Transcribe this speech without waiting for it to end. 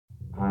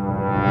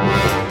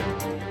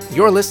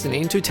You're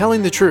listening to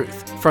Telling the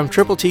Truth from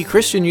Triple T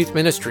Christian Youth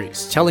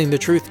Ministries, telling the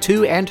truth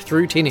to and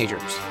through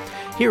teenagers.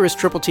 Here is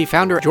Triple T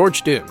founder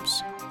George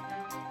Dooms.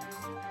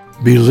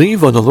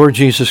 Believe on the Lord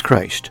Jesus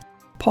Christ.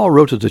 Paul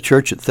wrote to the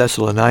church at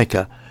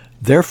Thessalonica,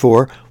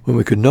 "Therefore, when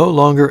we could no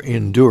longer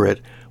endure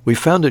it, we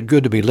found it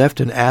good to be left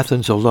in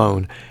Athens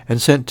alone,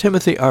 and sent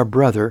Timothy our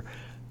brother,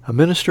 a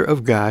minister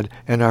of God,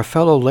 and our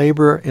fellow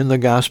laborer in the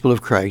gospel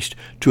of Christ,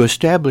 to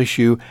establish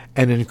you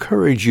and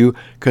encourage you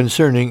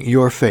concerning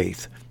your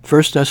faith."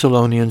 1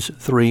 Thessalonians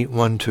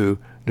 3:1-2,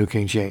 New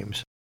King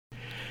James.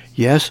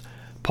 Yes,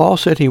 Paul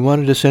said he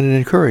wanted to send an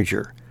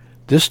encourager.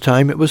 This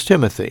time it was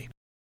Timothy.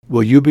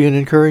 Will you be an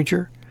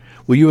encourager?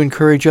 Will you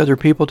encourage other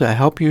people to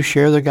help you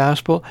share the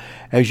gospel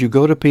as you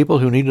go to people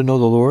who need to know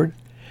the Lord?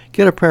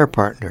 Get a prayer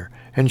partner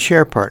and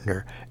share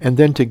partner, and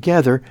then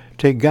together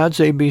take God's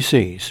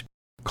ABCs.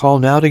 Call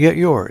now to get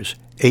yours,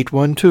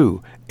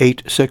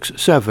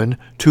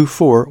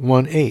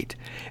 812-867-2418.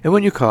 And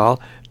when you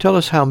call, tell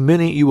us how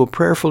many you will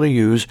prayerfully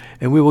use,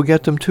 and we will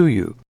get them to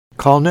you.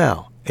 Call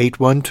now,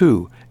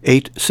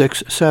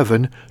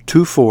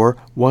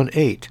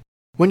 812-867-2418.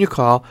 When you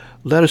call,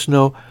 let us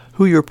know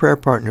who your prayer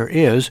partner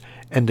is,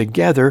 and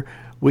together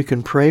we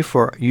can pray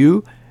for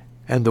you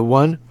and the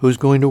one who's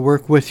going to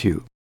work with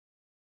you.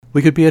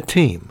 We could be a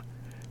team.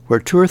 Where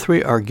 2 or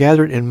 3 are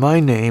gathered in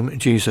my name,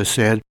 Jesus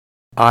said,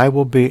 I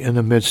will be in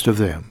the midst of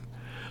them.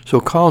 So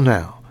call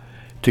now.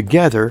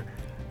 Together,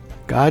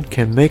 God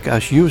can make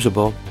us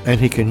usable, and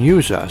He can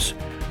use us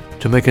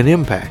to make an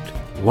impact,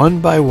 one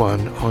by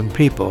one, on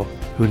people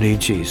who need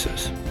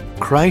Jesus.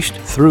 Christ,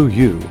 through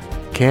you,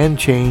 can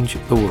change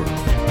the world.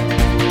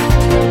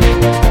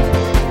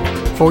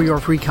 For your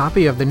free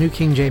copy of the New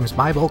King James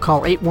Bible,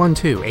 call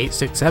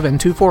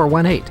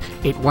 812-867-2418,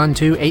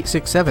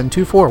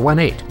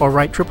 812-867-2418, or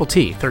write Triple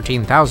T,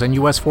 13,000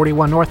 U.S.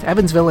 41 North,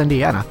 Evansville,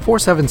 Indiana,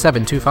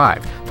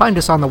 47725. Find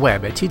us on the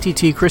web at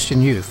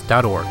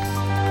tttchristianyouth.org.